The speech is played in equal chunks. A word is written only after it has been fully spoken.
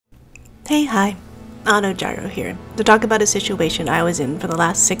Hey, hi. Auto Gyro here to talk about a situation I was in for the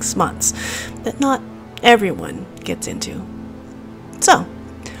last 6 months that not everyone gets into. So,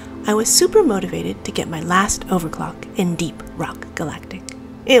 I was super motivated to get my last overclock in Deep Rock Galactic.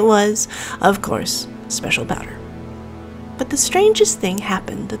 It was, of course, special powder. But the strangest thing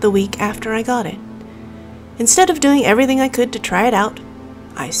happened the week after I got it. Instead of doing everything I could to try it out,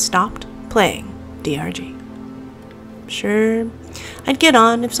 I stopped playing DRG. Sure, I'd get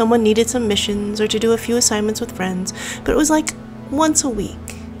on if someone needed some missions or to do a few assignments with friends, but it was like once a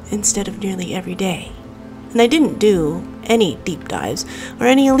week instead of nearly every day. And I didn't do any deep dives or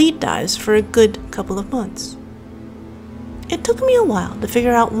any elite dives for a good couple of months. It took me a while to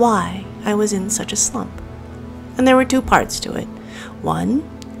figure out why I was in such a slump. And there were 2 parts to it. One,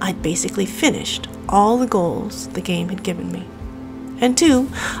 I'd basically finished all the goals the game had given me. And 2,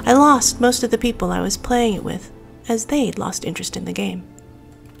 I lost most of the people I was playing it with, as they'd lost interest in the game.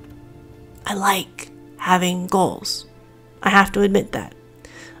 I like having goals. I have to admit that.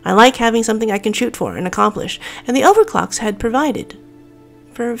 I like having something I can shoot for and accomplish, and the overclocks had provided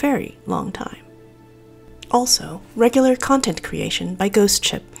for a very long time. Also, regular content creation by Ghost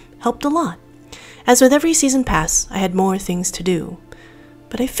Ship helped a lot. As with every season pass, I had more things to do,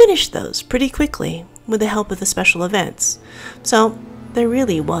 but I finished those pretty quickly with the help of the special events, so there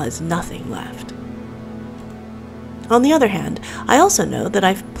really was nothing left. On the other hand, I also know that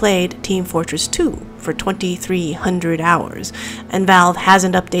I've played Team Fortress 2 for 2,300 hours, and Valve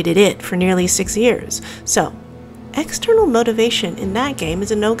hasn't updated it for nearly 6 years, so external motivation in that game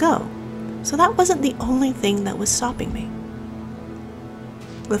is a no-go, so that wasn't the only thing that was stopping me.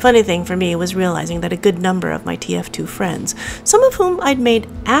 The funny thing for me was realizing that a good number of my TF2 friends, some of whom I'd made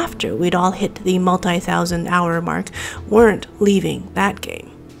after we'd all hit the multi-thousand-hour mark, weren't leaving that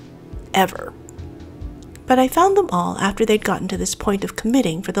game. Ever. But I found them all after they'd gotten to this point of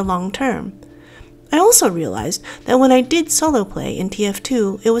committing for the long term. I also realized that when I did solo play in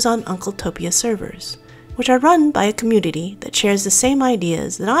TF2, it was on Uncle Topia servers, which are run by a community that shares the same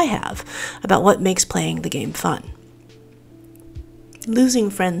ideas that I have about what makes playing the game fun. Losing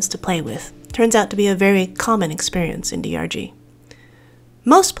friends to play with turns out to be a very common experience in DRG.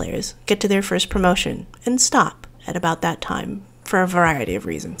 Most players get to their first promotion and stop at about that time for a variety of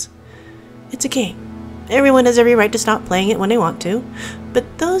reasons. It's a game. Everyone has every right to stop playing it when they want to,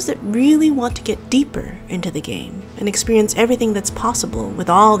 but those that really want to get deeper into the game and experience everything that's possible with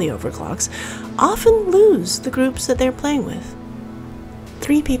all the overclocks often lose the groups that they're playing with.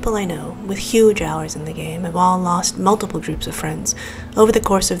 3 people I know with huge hours in the game have all lost multiple groups of friends over the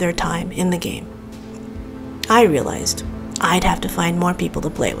course of their time in the game. I realized I'd have to find more people to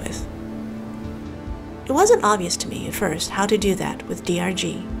play with. It wasn't obvious to me at first how to do that with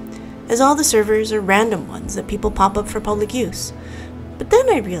DRG, as all the servers are random ones that people pop up for public use. But then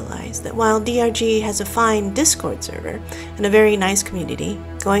I realized that while DRG has a fine Discord server and a very nice community,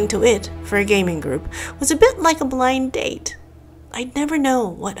 going to it for a gaming group was a bit like a blind date. I'd never know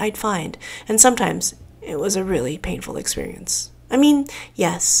what I'd find, and sometimes it was a really painful experience. I mean,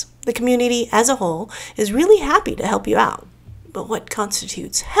 yes, the community as a whole is really happy to help you out, but what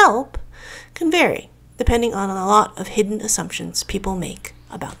constitutes help can vary depending on a lot of hidden assumptions people make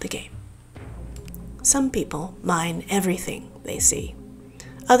about the game. Some people mine everything they see.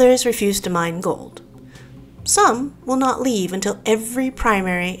 Others refuse to mine gold. Some will not leave until every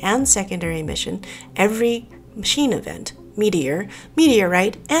primary and secondary mission, every machine event, meteor,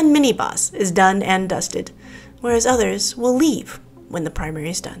 meteorite, and mini-boss is done and dusted, whereas others will leave when the primary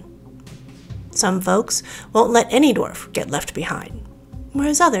is done. Some folks won't let any dwarf get left behind,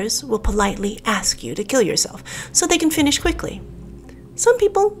 whereas others will politely ask you to kill yourself so they can finish quickly. Some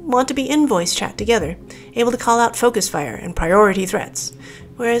people want to be in voice chat together, able to call out focus fire and priority threats,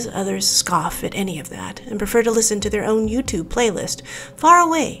 whereas others scoff at any of that and prefer to listen to their own YouTube playlist, far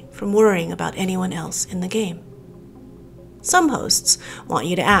away from worrying about anyone else in the game. Some hosts want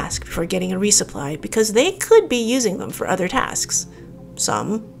you to ask before getting a resupply because they could be using them for other tasks.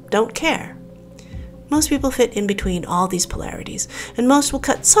 Some don't care. Most people fit in between all these polarities, and most will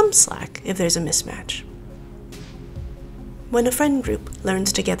cut some slack if there's a mismatch. When a friend group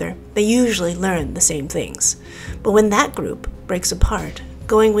learns together, they usually learn the same things. But when that group breaks apart,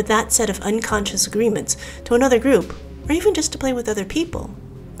 going with that set of unconscious agreements to another group, or even just to play with other people,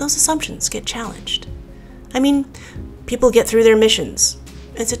 those assumptions get challenged. I mean, people get through their missions.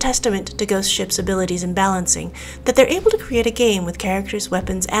 It's a testament to Ghost Ship's abilities in balancing that they're able to create a game with characters,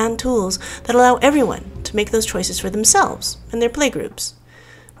 weapons, and tools that allow everyone to make those choices for themselves and their playgroups.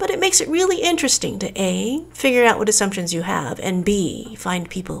 But it makes it really interesting to A, figure out what assumptions you have, and B, find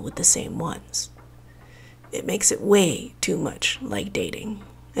people with the same ones. It makes it way too much like dating.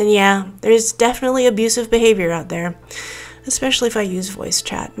 And yeah, there's definitely abusive behavior out there, especially if I use voice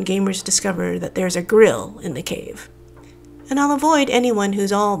chat and gamers discover that there's a grill in the cave. And I'll avoid anyone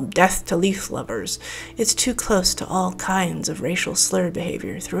who's all death to leaf lovers. It's too close to all kinds of racial slurred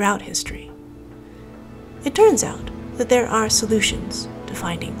behavior throughout history. It turns out that there are solutions to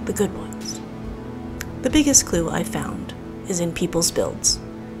finding the good ones. The biggest clue I've found is in people's builds.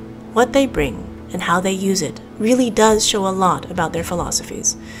 What they bring and how they use it really does show a lot about their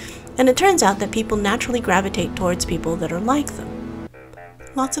philosophies, and it turns out that people naturally gravitate towards people that are like them.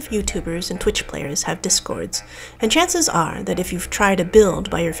 Lots of YouTubers and Twitch players have Discords, and chances are that if you've tried a build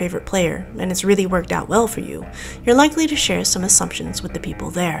by your favorite player and it's really worked out well for you, you're likely to share some assumptions with the people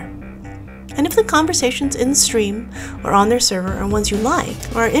there. And if the conversations in stream or on their server are ones you like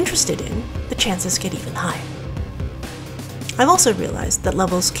or are interested in, the chances get even higher. I've also realized that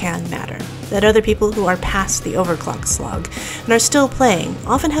levels can matter, that other people who are past the overclock slog and are still playing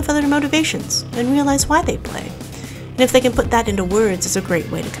often have other motivations and realize why they play. And if they can put that into words, it's a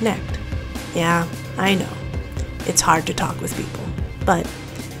great way to connect. Yeah, I know, it's hard to talk with people, but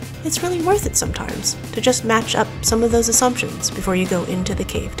it's really worth it sometimes to just match up some of those assumptions before you go into the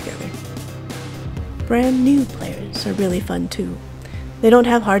cave together. Brand new players are really fun too. They don't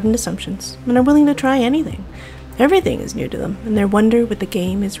have hardened assumptions and are willing to try anything. Everything is new to them, and their wonder with the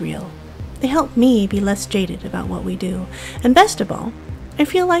game is real. They help me be less jaded about what we do, and best of all, I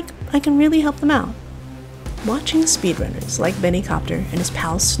feel like I can really help them out. Watching speedrunners like Bennycopter and his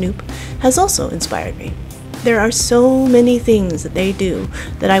pal Snoop has also inspired me. There are so many things that they do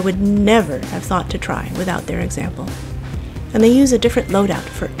that I would never have thought to try without their example. And they use a different loadout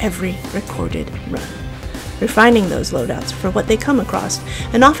for every recorded run, refining those loadouts for what they come across,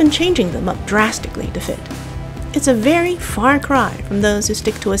 and often changing them up drastically to fit. It's a very far cry from those who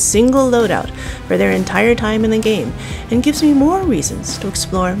stick to a single loadout for their entire time in the game, and gives me more reasons to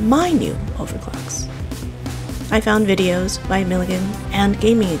explore my new overclocks. I found videos by Milligin and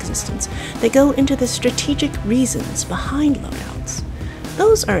Gaming Existence that go into the strategic reasons behind loadouts.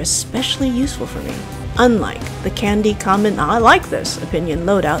 Those are especially useful for me, unlike the candy comment "I like this" opinion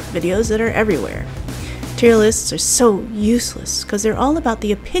loadout videos that are everywhere. Tier lists are so useless because they're all about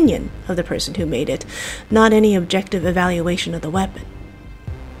the opinion of the person who made it, not any objective evaluation of the weapon.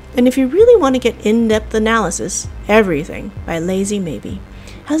 And if you really want to get in-depth analysis, Everything by Lazy Maybe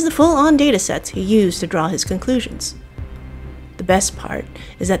has the full-on datasets he used to draw his conclusions. The best part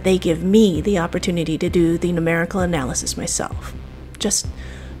is that they give me the opportunity to do the numerical analysis myself. Just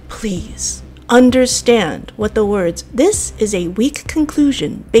please understand what the words "this is a weak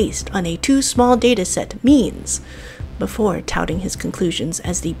conclusion based on a too small dataset" means before touting his conclusions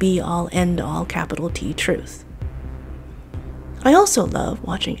as the be-all end-all capital T truth. I also love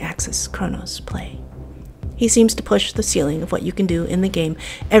watching Axis Chronos play. He seems to push the ceiling of what you can do in the game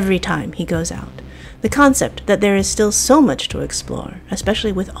every time he goes out. The concept that there is still so much to explore,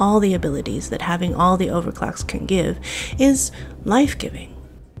 especially with all the abilities that having all the overclocks can give, is life-giving.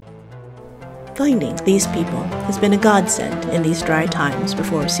 Finding these people has been a godsend in these dry times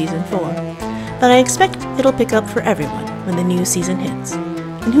before Season 4, but I expect it'll pick up for everyone when the new season hits.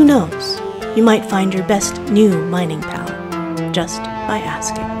 And who knows, you might find your best new mining pal just by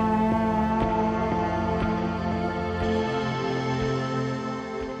asking.